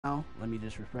Now, let me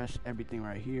just refresh everything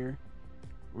right here.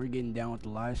 We're getting down with the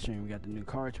live stream. We got the new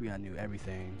cards, we got new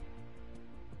everything.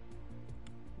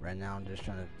 Right now, I'm just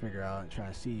trying to figure out and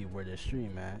trying to see where this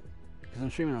stream at. Because I'm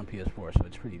streaming on PS4, so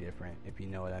it's pretty different, if you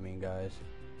know what I mean, guys.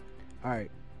 Alright,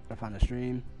 I found the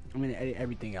stream. I'm going to edit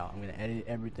everything out. I'm going to edit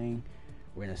everything.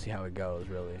 We're going to see how it goes,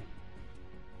 really.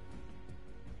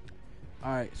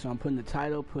 Alright, so I'm putting the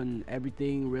title, putting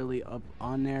everything really up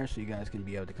on there so you guys can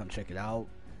be able to come check it out,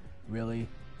 really.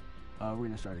 We're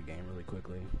going to start the game really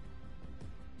quickly.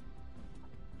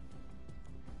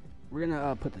 We're going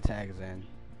to put the tags in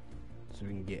so we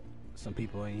can get some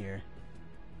people in here.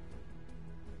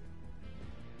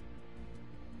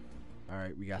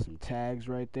 Alright, we got some tags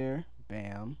right there.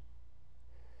 Bam.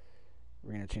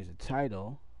 We're going to change the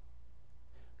title.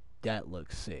 That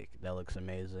looks sick. That looks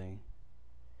amazing.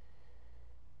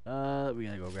 We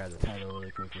gotta go grab the title really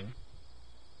quickly.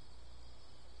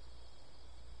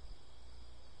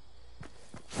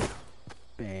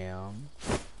 Bam.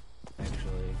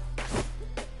 Actually,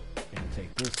 gonna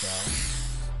take this out.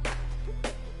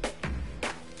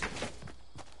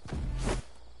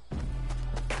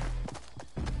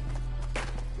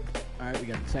 Alright, we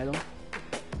got the title.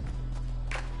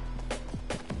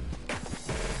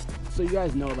 So you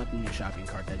guys know about the new shopping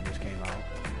cart that just came out.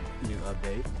 New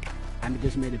update. I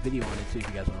just made a video on it too if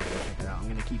you guys want to go check it out. I'm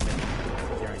gonna keep making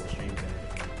it during the streams and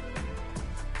everything.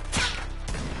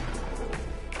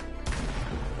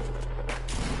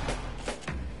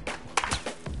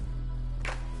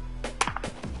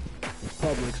 It's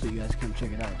public, so you guys can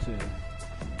check it out too.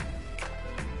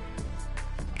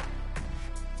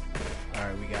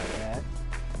 Alright, we got that.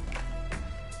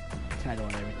 Title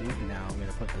and everything. Now I'm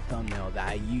gonna put the thumbnail that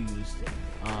I used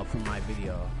for my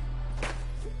video.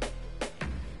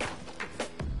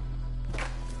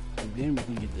 And then we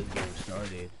can get this game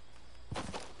started.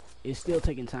 It's still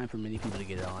taking time for many people to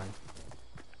get it on.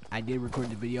 I did record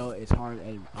the video. It's hard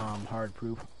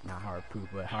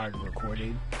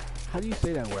recorded. How do you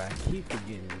say that word? I keep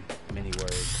forgetting many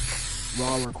words.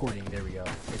 Raw recording. There we go.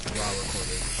 It's raw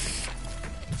recording.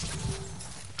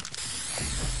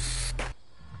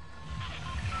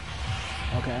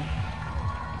 Okay.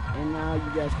 And now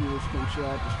you guys can just come chill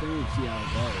out the stream and see how it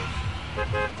goes.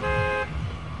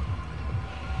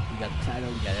 We got the title,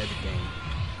 we got everything.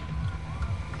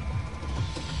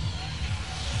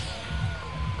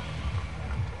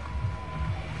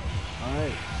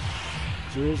 Alright.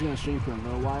 So we're just gonna stream for a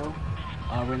little while.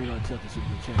 We're gonna go tilt this so we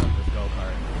can check out this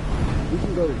go-kart. We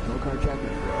can go to the go-kart track as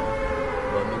well.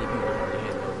 But many people are already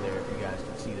heading over there if you guys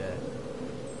can see that.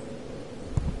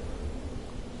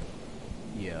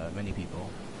 Yeah, many people.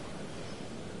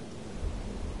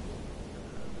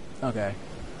 Okay.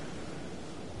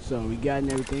 So we got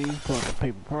everything. Pull up the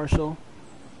paper parcel.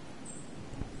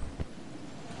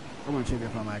 I'm gonna check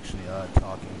if I'm actually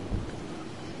talking.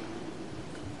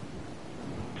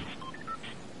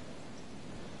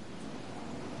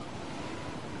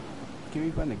 Can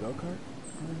we find the go-kart?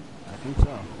 I think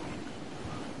so.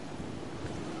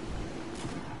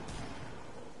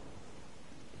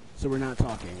 So we're not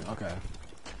talking. Okay.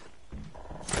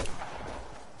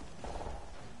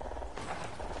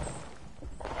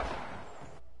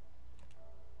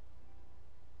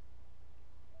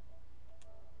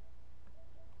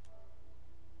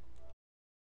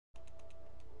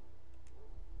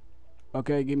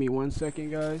 Okay, give me 1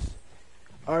 second, guys.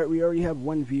 Alright, we already have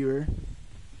one viewer.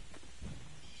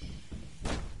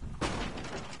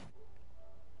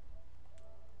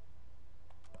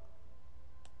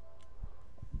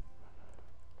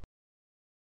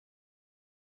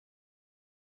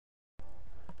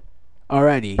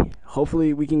 Alrighty,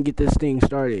 hopefully we can get this thing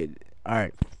started.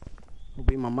 Alright,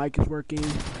 hopefully my mic is working.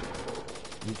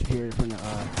 You can hear it from the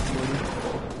recording.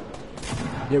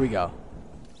 There we go.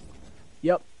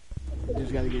 Yep.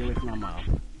 Just gotta get away from my mouth.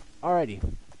 Alrighty.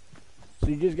 So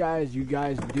you guys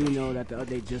do know that the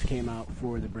update just came out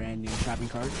for the brand new shopping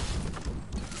cart,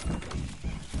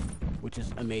 which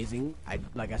is amazing.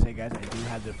 Like I said, guys, I do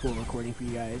have the full recording for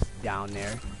you guys down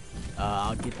there.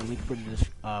 I'll get the link for this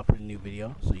for the new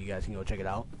video so you guys can go check it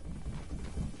out.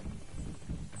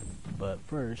 But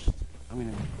first, I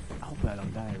hope I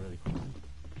don't die really quick.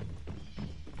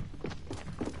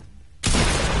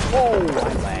 Oh,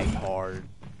 I lagged hard.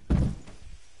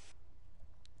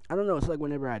 I don't know, it's like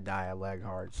whenever I die, I lag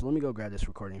hard. So let me go grab this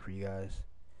recording for you guys.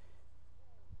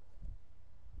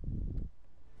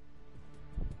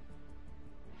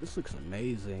 This looks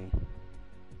amazing.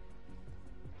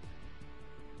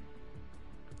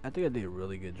 I think I did a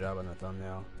really good job on the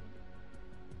thumbnail.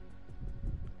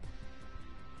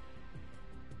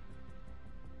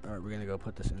 Alright, we're gonna go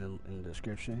put this in the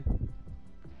description.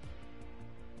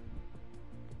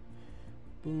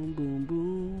 Boom, boom,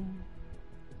 boom.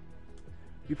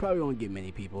 We probably won't get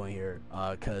many people in here,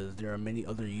 cause there are many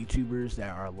other YouTubers that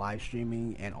are live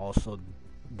streaming and also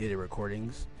did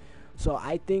recordings. So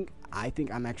I think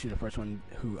I'm actually the first one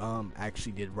who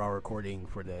actually did raw recording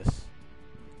for this.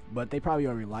 But they probably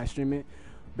already live stream it.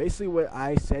 Basically, what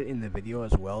I said in the video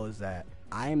as well is that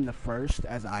I am the first,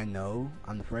 as I know,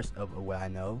 I'm the first of what I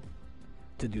know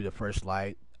to do the first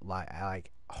like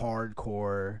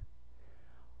hardcore.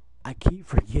 I keep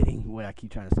forgetting what I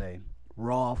keep trying to say.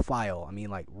 Raw file. I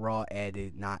mean, like raw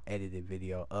edited, not edited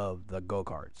video of the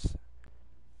go-karts.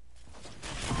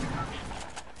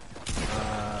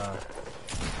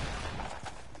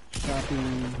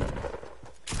 Shopping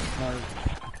cart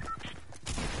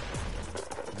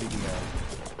video.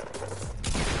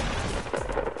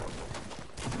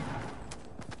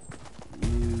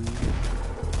 New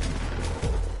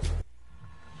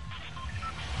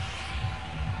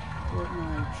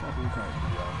Fortnite shopping cart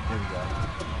video. There we go.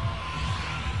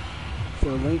 So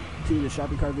link to the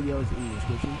shopping cart video is in the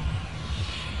description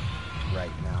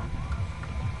right now.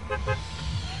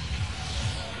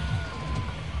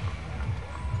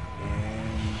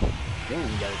 And then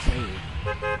we gotta save.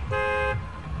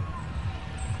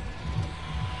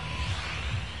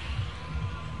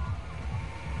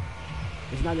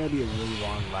 It's not gonna be a really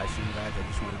long live stream, guys. I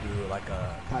just want to do like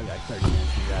probably like 30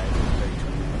 minutes for you guys, 30,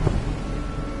 20 minutes.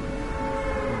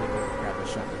 I'm gonna go grab a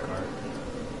shopping cart.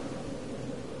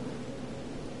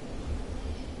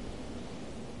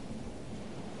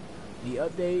 The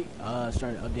update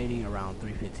started updating around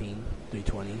 3:15,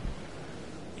 3:20,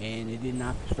 and it did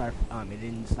not start. It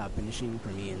didn't stop finishing for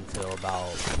me until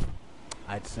about,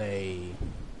 I'd say,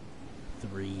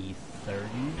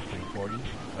 3:30, 3:40.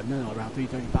 But no, around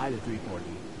 3:35 to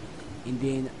 3:40. And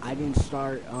then I didn't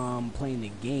start playing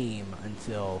the game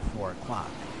until 4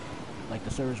 o'clock. Like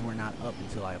the servers were not up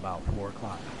until like about 4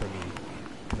 o'clock for me,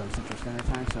 because I'm Central Standard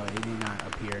Time, so it did not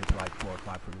appear until like 4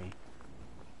 o'clock for me.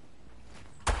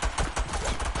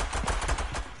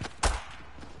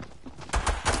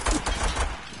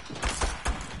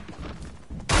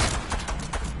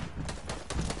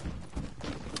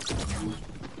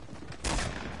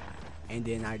 And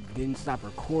then I didn't stop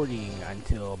recording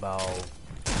until about,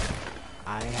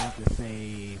 I have to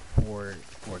say,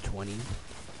 4:20.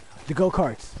 The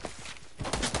go-karts.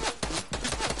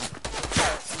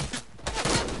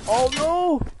 Oh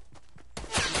no!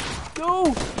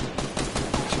 No!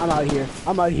 I'm out of here.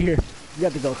 I'm out of here. We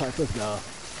got the go-karts. Let's go.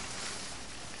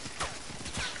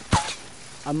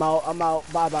 I'm out. I'm out.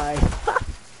 Bye-bye.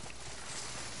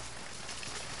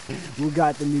 We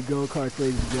got the new go-karts,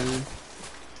 ladies and gentlemen.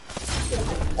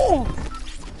 Oh!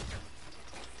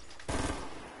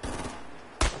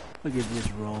 Look at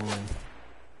this rolling.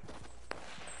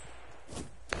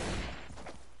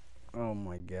 Oh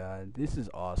my god, this is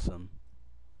awesome.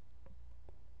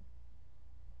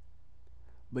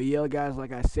 But yeah, guys,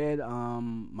 like I said,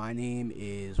 my name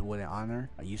is Winner Honor.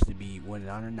 I used to be Winner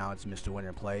Honor, now it's Mr.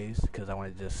 Winner Plays, because I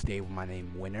want to just stay with my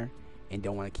name Winner and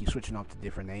don't want to keep switching off to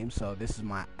different names. So this is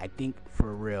my, I think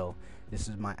for real, this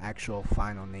is my actual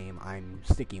final name I'm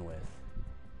sticking with.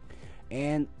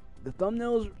 And the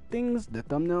thumbnails things, the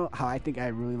thumbnail, how I think I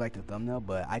really like the thumbnail,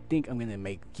 but I think I'm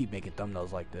gonna keep making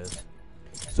thumbnails like this.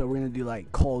 So we're gonna do like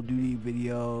Call of Duty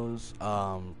videos,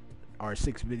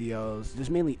 R6 videos, just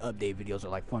mainly update videos or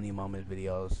like funny moment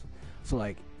videos. So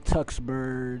like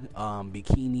Tuxbird,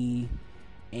 Bikini,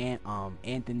 and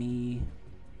Anthony,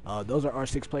 those are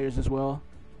R6 players as well.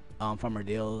 Farmer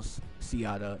Dales,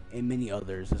 Seata, and many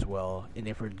others as well. And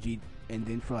then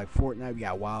for like Fortnite, we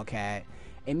got Wildcat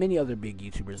and many other big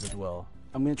YouTubers as well.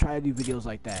 I'm gonna try to do videos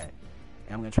like that,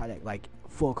 and I'm gonna try to like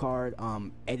full card,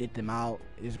 edit them out.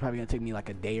 It's probably gonna take me like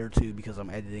a day or two because I'm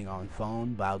editing on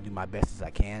phone, but I'll do my best as I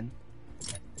can.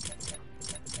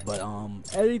 But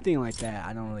anything like that,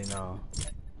 I don't really know.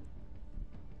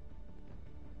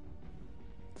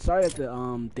 Sorry that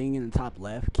the thing in the top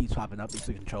left keeps popping up. It's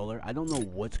the controller. I don't know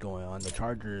what's going on. The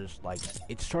charger's like,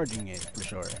 it's charging it for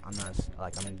sure. I'm not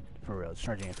like, I'm for real. It's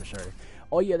charging it for sure.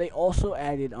 Oh yeah, they also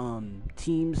added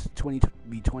teams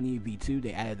 20v20 v2.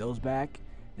 They added those back.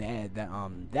 They added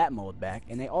that mode back,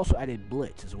 and they also added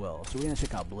Blitz as well. So we're gonna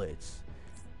check out Blitz.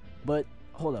 But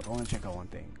hold up, I want to check out one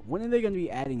thing. When are they gonna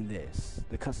be adding this,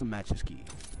 the custom matches key?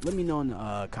 Let me know in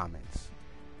the comments.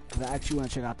 Cause I actually want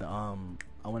to check out the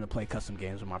I want to play custom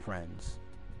games with my friends.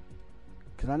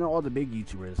 Cause I know all the big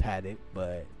YouTubers had it,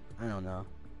 but I don't know.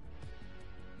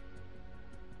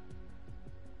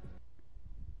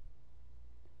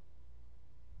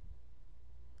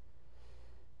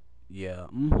 Yeah.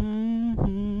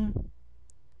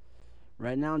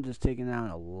 Right now I'm just taking out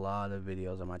a lot of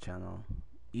videos on my channel.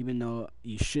 even though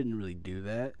you shouldn't really do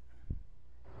that.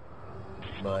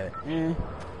 But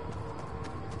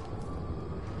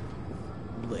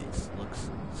Blitz looks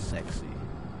sexy.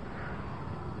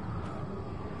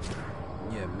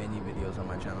 Yeah, many videos on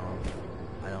my channel.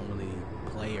 I don't really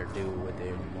play or do with it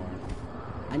anymore.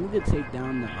 I need to take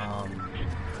down the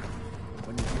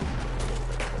what is it?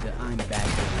 The I'm back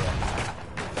video.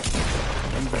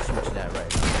 Let me just switch to that right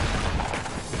now.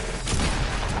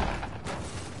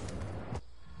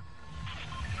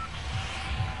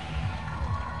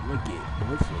 Look it,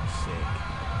 Blitz looks sick.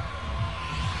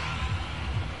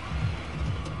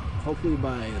 Hopefully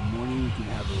by the morning we can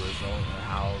have a result of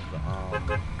how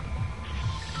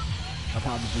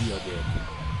the video did.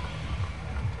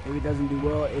 If it doesn't do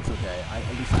well, it's okay.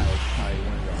 At least I was probably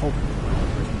hopefully one of the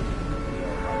first video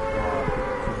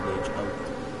footage of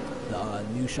the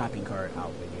new shopping cart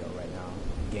out video right now.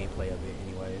 Gameplay of it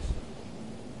anyways.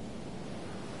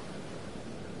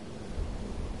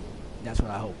 That's what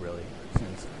I hope really,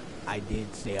 since I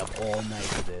did stay up all night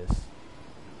for this.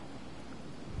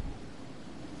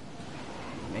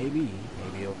 Maybe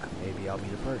I'll be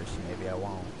the first. Maybe I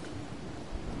won't.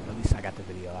 At least I got the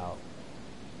video out.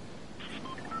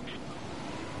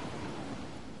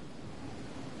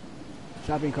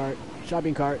 Shopping cart,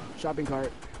 shopping cart, shopping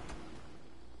cart,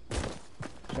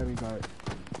 shopping cart.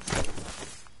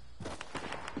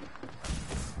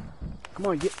 Come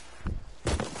on, get.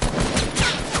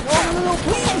 No,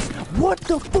 please! What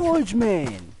the fudge,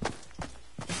 man?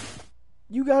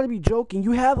 You gotta be joking.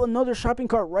 You have another shopping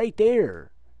cart right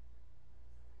there.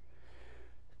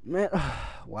 Man,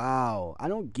 wow. I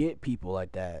don't get people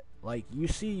like that. Like, you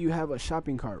see you have a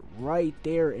shopping cart right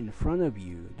there in front of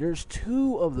you. There's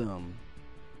two of them.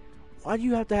 Why do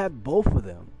you have to have both of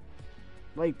them?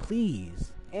 Like,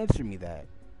 please, answer me that.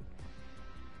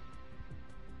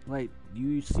 Like,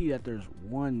 you see that there's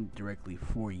one directly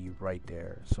for you right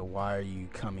there. So why are you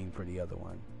coming for the other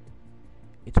one?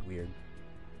 It's weird.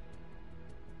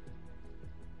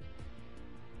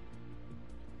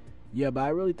 Yeah, but I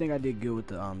really think I did good with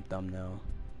the thumbnail.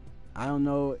 I don't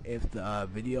know if the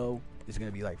video is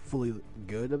gonna be like fully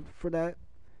good for that.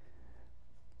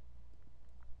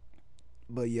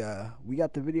 But yeah, we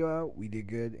got the video out. We did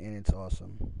good, and it's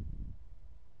awesome.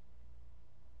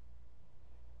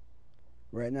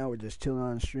 Right now, we're just chilling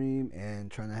on stream and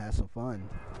trying to have some fun.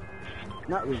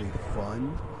 Not really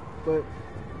fun, but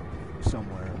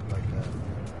somewhere like that.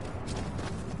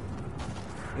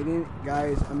 And then,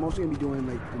 guys, I'm mostly gonna be doing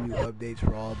like the new updates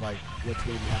for all of, like what's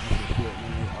gonna be happening for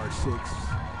Fortnite, R6,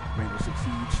 Rainbow Six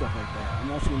Siege, stuff like that.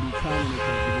 I'm also gonna be trying to make a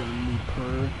video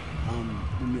on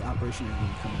new the new operation is gonna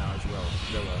be coming out as well.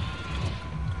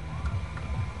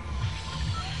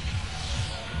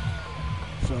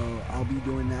 So I'll be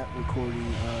doing that recording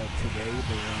today,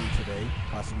 later on today,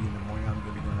 possibly in the morning. I'm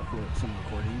gonna be doing some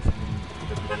recordings, and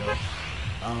the video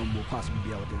will possibly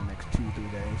be out within the next 2-3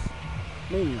 days,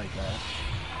 mainly like that.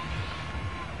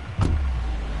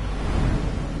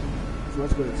 So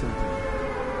let's go to 10.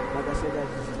 Like I said, guys,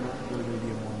 this is not really going to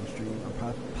be a long stream.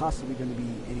 I'm possibly going to be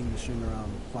ending the stream around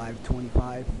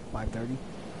 5:25, 5:30.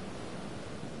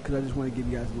 Because I just want to give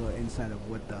you guys a little insight of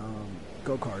what the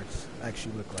go-karts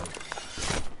actually look like.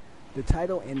 The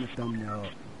title and the thumbnail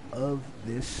of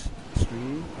this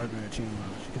stream are going to change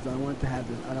because I want to have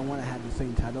this. I don't want to have the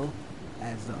same title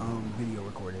as the video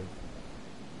recorded,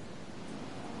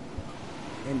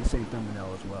 and the same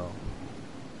thumbnail as well.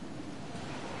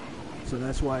 So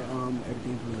that's why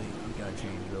everything's really gotta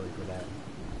change really for that.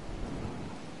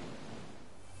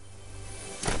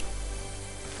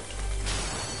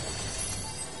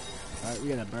 Alright, we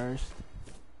got a burst.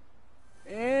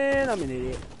 And I'm an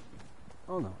idiot.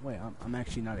 Oh no, wait, I'm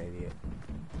actually not an idiot.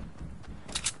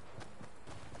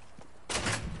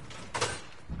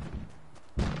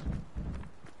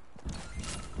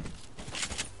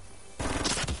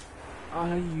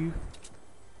 Are you?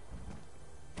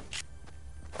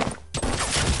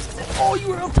 Oh, you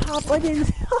were up top.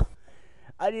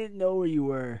 I didn't know where you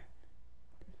were.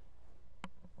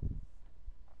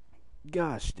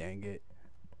 Gosh dang it.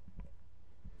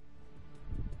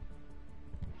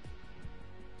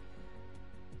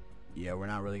 Yeah, we're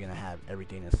not really gonna have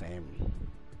everything the same.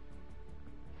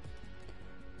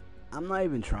 I'm not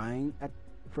even trying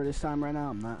for this time right now.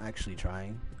 I'm not actually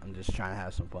trying. I'm just trying to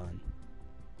have some fun.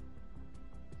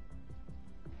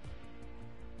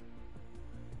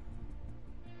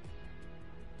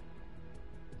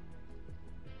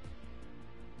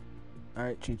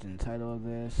 Alright, changing the title of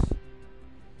this.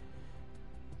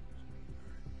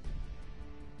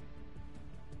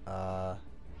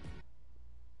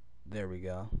 There we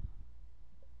go.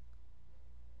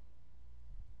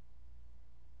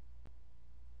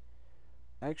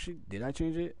 Actually, did I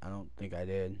change it? I don't think I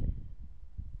did.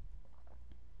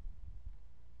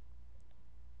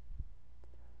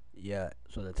 Yeah,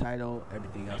 so the title,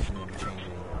 everything else is going to be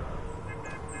changing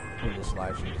for this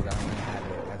live stream because I don't want to have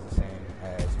it as the same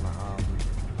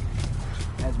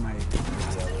as my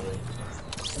video really.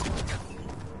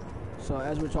 So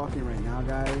as we're talking right now,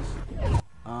 guys, and as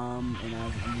I'm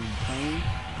playing,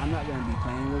 I'm not going to be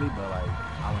playing really, but like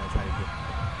I want to try to get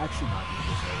actually not do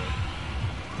this over.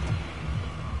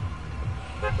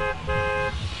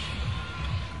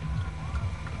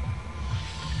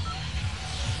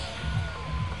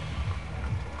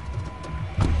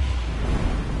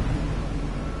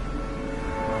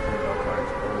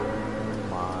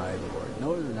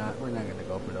 We're not gonna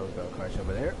go for those go-karts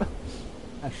over there.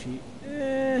 Actually,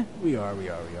 we are.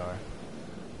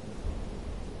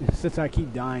 Since I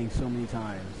keep dying so many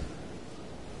times.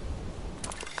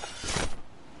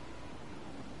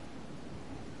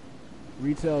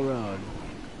 Retail Road.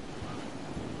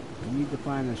 We need to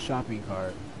find a shopping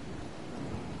cart.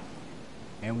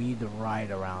 And we need to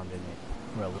ride around in it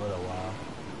for a little while.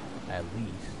 At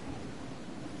least.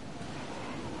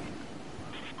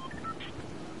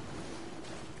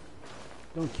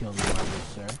 Don't kill me,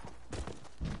 sir.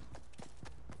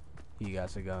 He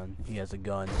has a gun. He has a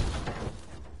gun.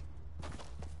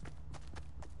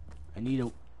 I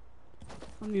don't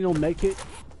need no med kit.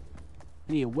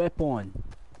 I need a weapon.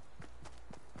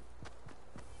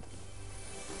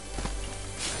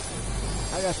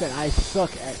 Like I said, I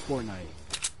suck at Fortnite.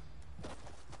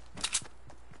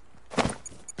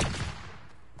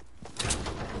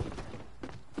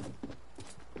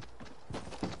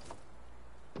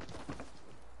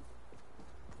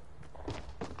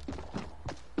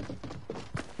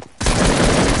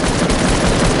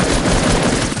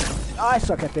 I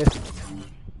suck at this.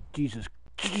 Jesus.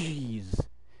 Jeez.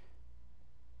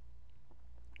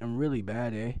 I'm really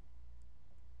bad, eh?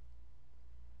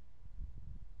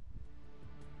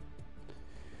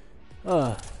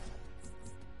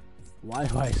 Why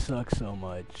do I suck so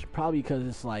much? Probably because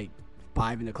it's like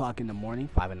 5 o'clock in the morning.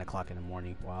 5 o'clock in the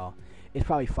morning. Wow. It's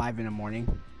probably 5 in the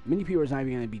morning. Many people are not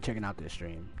even going to be checking out this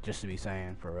stream. Just to be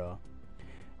saying, for real.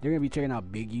 They're going to be checking out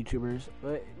big YouTubers.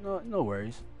 But no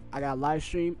worries. I got a live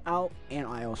stream out, and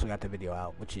I also got the video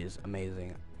out, which is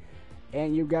amazing.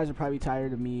 And you guys are probably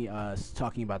tired of me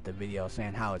talking about the video,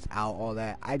 saying how it's out, all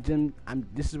that.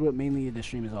 This is what mainly the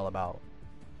stream is all about.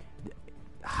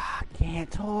 I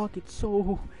can't talk. It's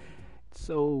so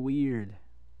weird.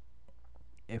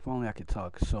 If only I could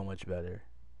talk so much better.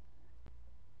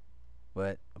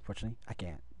 But unfortunately, I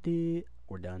can't.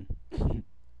 We're done.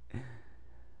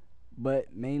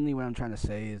 But mainly what I'm trying to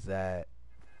say is that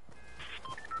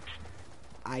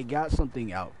I got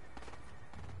something out.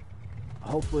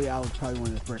 Hopefully I was probably one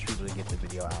of the first people to get the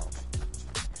video out.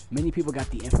 Many people got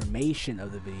the information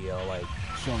of the video, like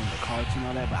showing the cards and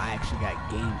all that, but I actually got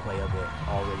gameplay of it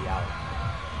already out.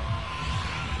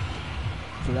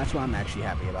 So that's what I'm actually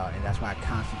happy about, and that's why I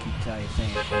constantly keep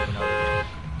saying it over and over again.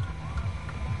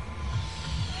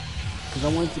 Because I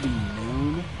want it to be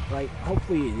known. Like,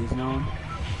 hopefully it is known.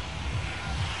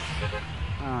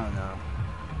 I don't know.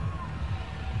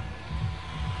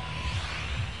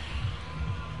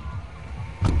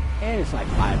 And it's like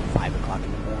 5 o'clock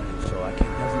in the morning, so I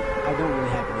don't really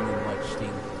have many much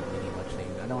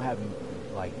things. I don't have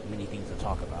like many things to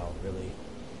talk about really.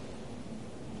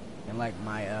 And like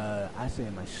my I say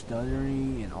my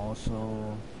stuttering and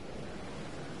also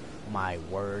my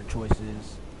word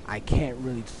choices, I can't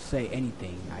really say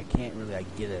anything. I can't really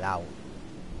like get it out.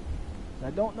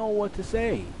 I don't know what to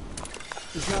say.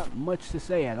 There's not much to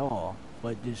say at all,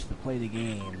 but just to play the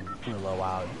game for a little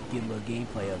while, get a little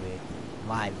gameplay of it.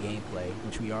 Live gameplay,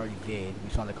 which we already did. We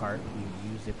saw the cart,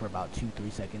 we used it for about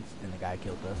 2-3 seconds, and the guy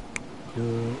killed us.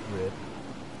 Rip.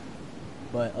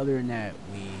 But other than that,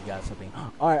 we got something.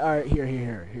 Alright,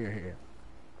 here.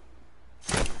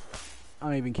 I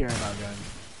don't even care about guns.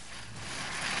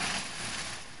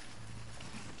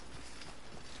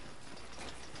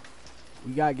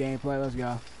 We got gameplay, let's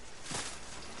go.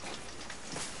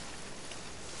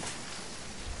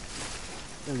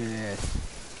 Look at this.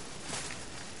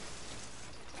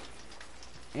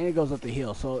 And it goes up the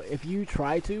hill. So if you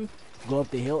try to go up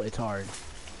the hill, it's hard.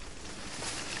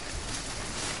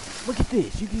 Look at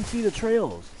this. You can see the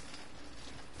trails.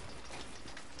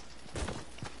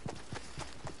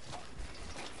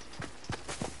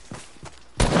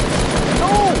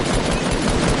 No!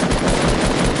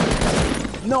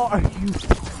 No, are you...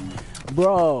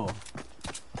 Bro.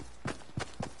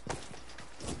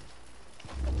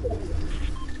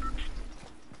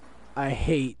 I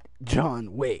hate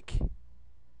John Wick.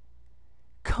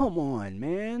 Come on,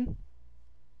 man.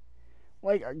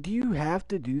 Like, do you have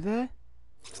to do that?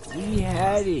 We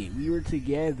had it. We were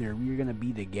together. We were gonna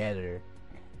be together.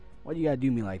 Why do you gotta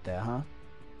do me like that, huh?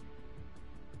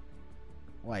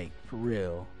 Like, for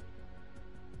real.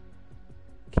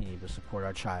 Can't even support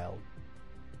our child.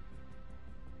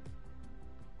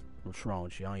 What's wrong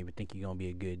with you? I don't even think you're gonna be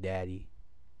a good daddy.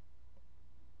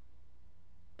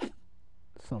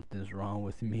 Something's wrong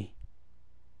with me.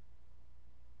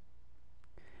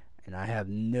 And I have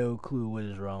no clue what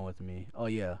is wrong with me. Oh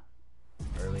yeah.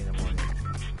 Early in the morning.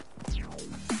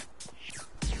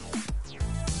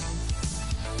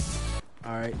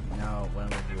 Alright, now what I'm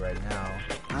gonna do right now,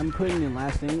 I'm putting in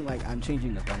last thing, like I'm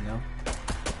changing the thumbnail.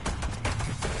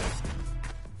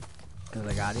 Cause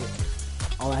I got it.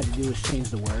 All I had to do was change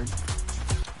the word.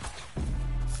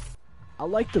 I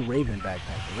like the Raven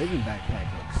backpack. The Raven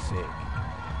backpack looks sick.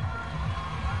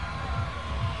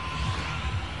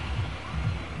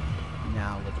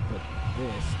 Now let's put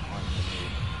this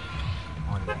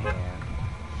on the hand.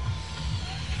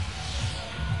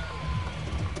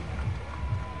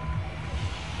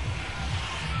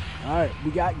 Alright,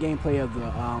 we got gameplay of the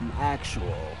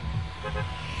actual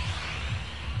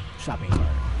shopping cart.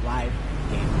 Live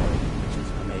gameplay, which is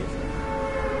amazing.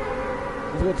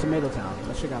 Let's go to Tomato Town.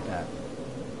 Let's check out that.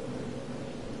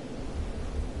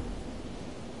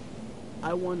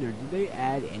 I wonder, did they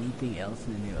add anything else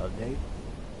in the new update?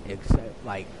 Except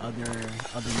like other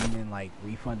than like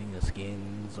refunding the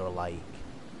skins or like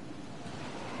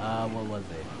what was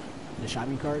it? The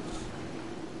shopping carts?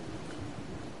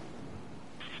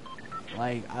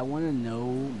 Like I wanna know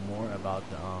more about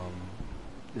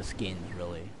the skins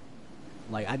really.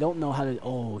 Like I don't know how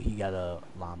to he got a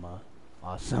llama.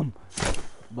 Awesome.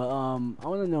 But I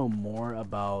wanna know more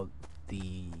about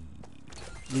the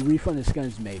refunded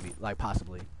skins maybe, like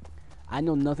possibly. I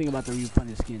know nothing about the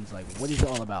refunded skins. Like, what is it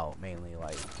all about, mainly?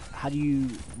 Like, how do you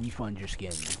refund your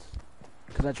skins?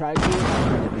 Because I tried to do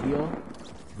it in the video,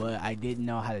 but I didn't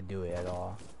know how to do it at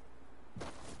all.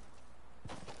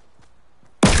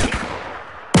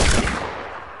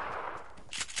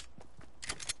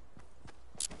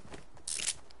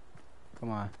 Come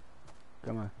on.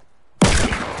 Come on.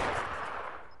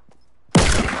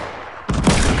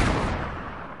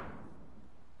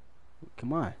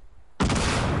 Come on.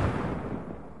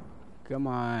 Come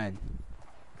on.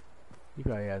 He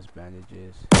probably has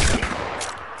bandages.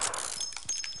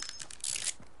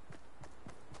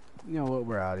 You know what?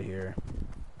 We're out of here.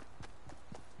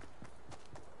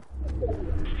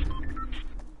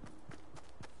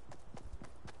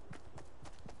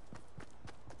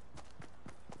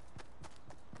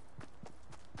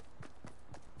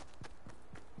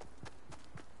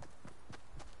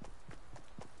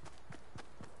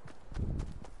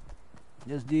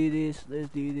 Let's do this. Let's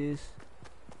do this.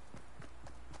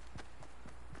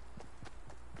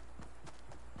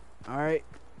 Alright.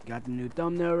 Got the new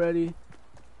thumbnail ready.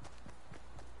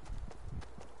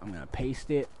 I'm gonna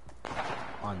paste it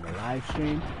on the live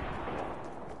stream.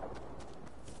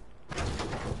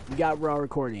 We got raw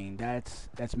recording.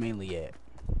 That's mainly it.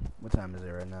 What time is it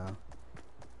right now?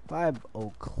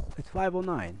 5:00. It's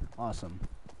 5:09. Awesome.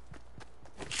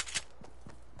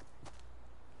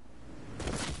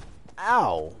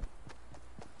 Ow!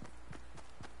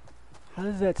 How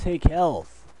does that take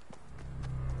health?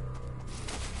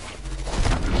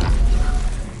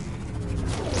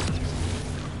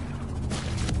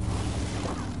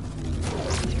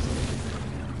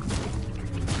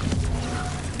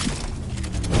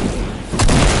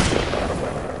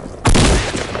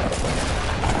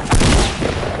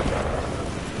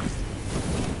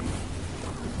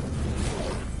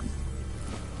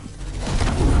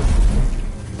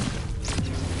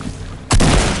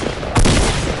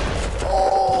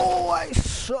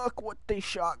 With the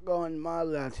shotgun, my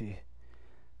laddie.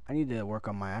 I need to work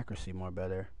on my accuracy more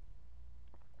better.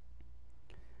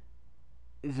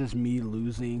 Is this me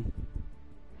losing?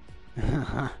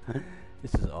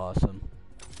 This is awesome.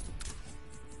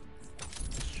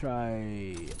 Let's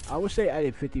try. I wish they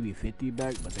added 50v50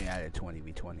 back, but they added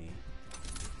 20v20.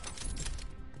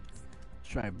 Let's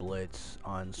try Blitz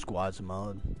on squads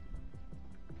mode.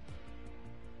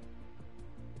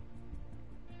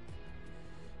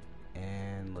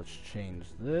 And let's change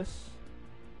this.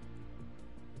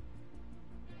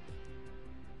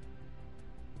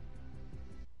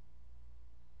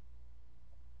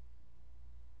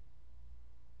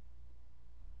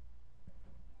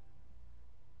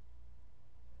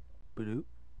 Badoop.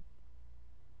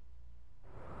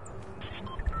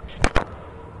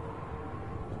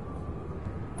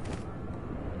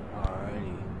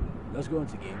 Alrighty. Let's go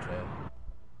into game chat.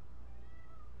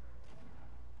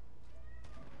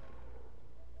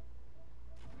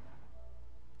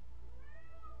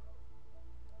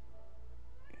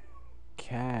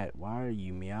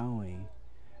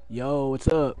 Yo, what's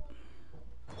up?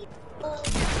 Yo.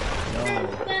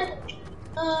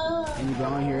 Any guy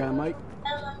on here got a mic?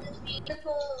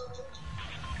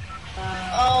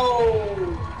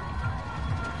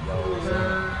 Yo, what's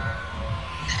up?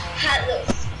 That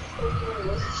looks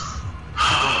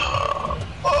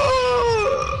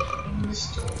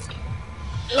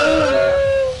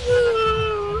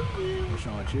What's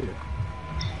wrong with you?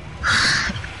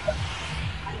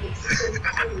 Are you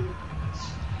good?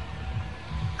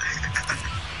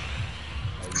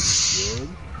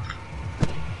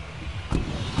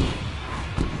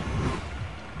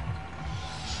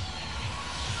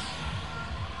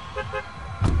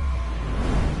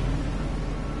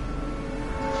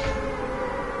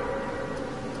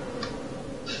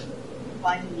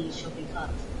 why do you need shopping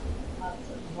carts?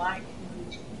 Why do you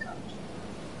need shopping carts?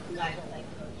 You guys don't like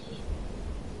cocaine.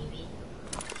 Maybe.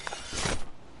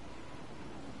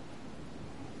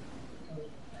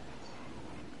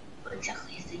 What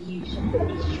exactly is the use of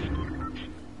this?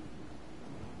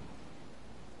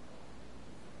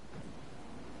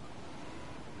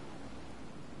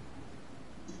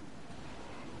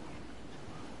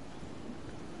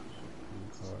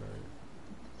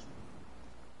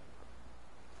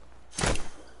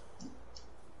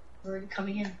 We're already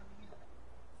coming in.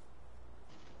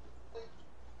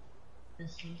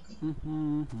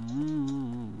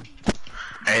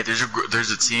 Hey, there's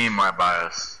a team right by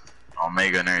us,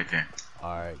 Omega and everything.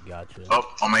 Alright, gotcha. Oh,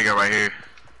 Omega right here.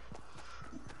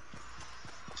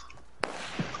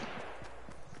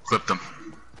 Clipped him.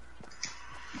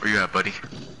 Where you at, buddy?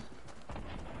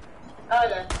 Oh,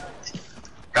 no.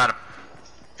 Got him.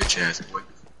 Bitch ass boy.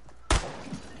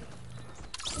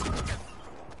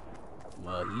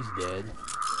 Well, he's dead.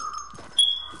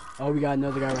 Oh, we got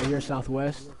another guy right here,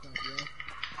 southwest.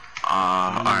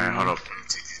 Alright, hold up. Let me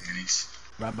take these minis.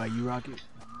 Right by you, Rocket.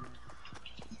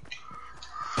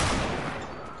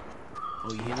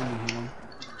 Oh, you hit him,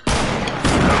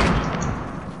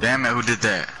 Damn it, who did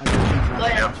that? I got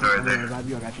you. Yep, right there. I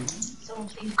got you.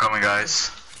 Coming,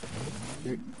 guys.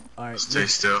 Alright. Stay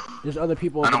still. There's other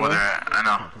people I know over where there. they're at. I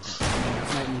know.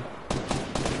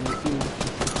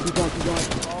 Keep going, keep going.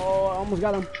 Oh, I almost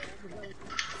got him.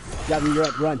 Got him, you're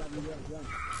up, run.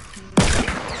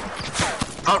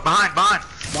 Oh, behind.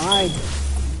 Behind.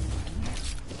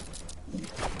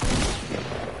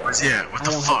 Where's he at? What I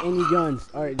the don't fuck? have any guns.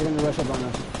 Alright, they're gonna rush up on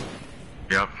us.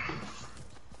 Yep.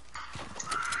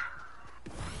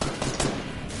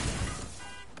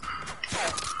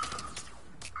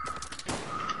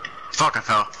 Fuck, I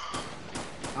fell.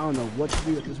 I don't know what to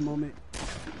do at this moment.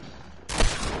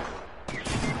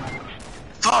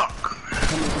 Fuck!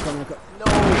 Come. No!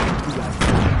 He got it.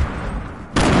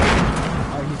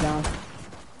 Alright, he's down.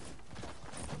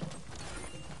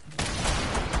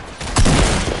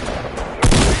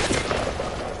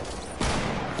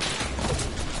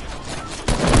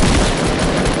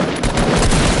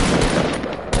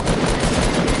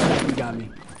 He got me.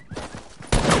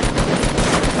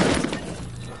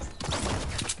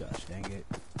 Gosh dang it.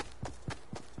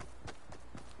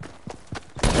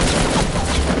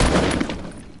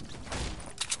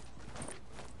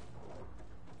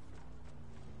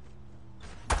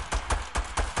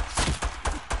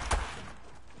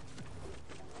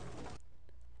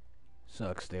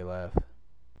 Sucks, they laugh.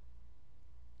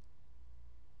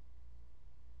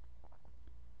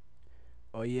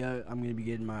 Oh yeah, I'm gonna be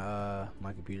getting my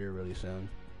my computer really soon,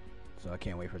 so I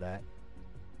can't wait for that.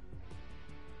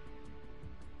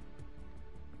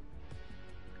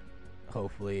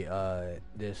 Hopefully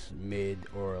this mid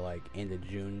or like end of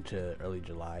June to early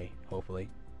July, hopefully.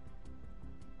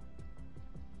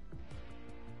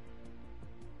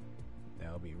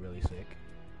 That'll be really sick.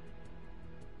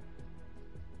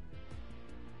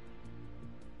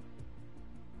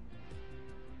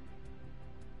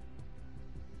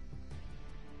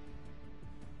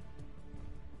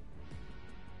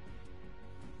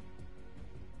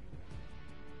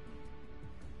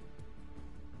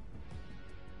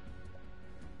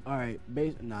 Alright,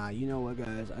 nah, you know what,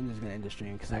 guys? I'm just gonna end the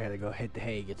stream because I gotta go hit the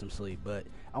hay, get some sleep. But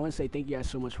I want to say thank you guys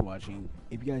so much for watching.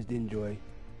 If you guys did enjoy,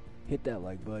 hit that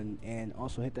like button and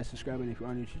also hit that subscribe button if you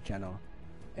are new to the channel.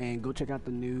 And go check out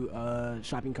the new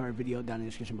shopping cart video down in the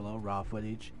description below, raw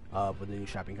footage for the new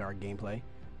shopping cart gameplay.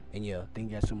 And yeah, thank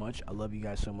you guys so much. I love you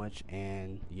guys so much.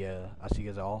 And yeah, I'll see you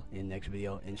guys all in the next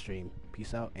video and stream.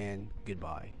 Peace out and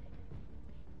goodbye.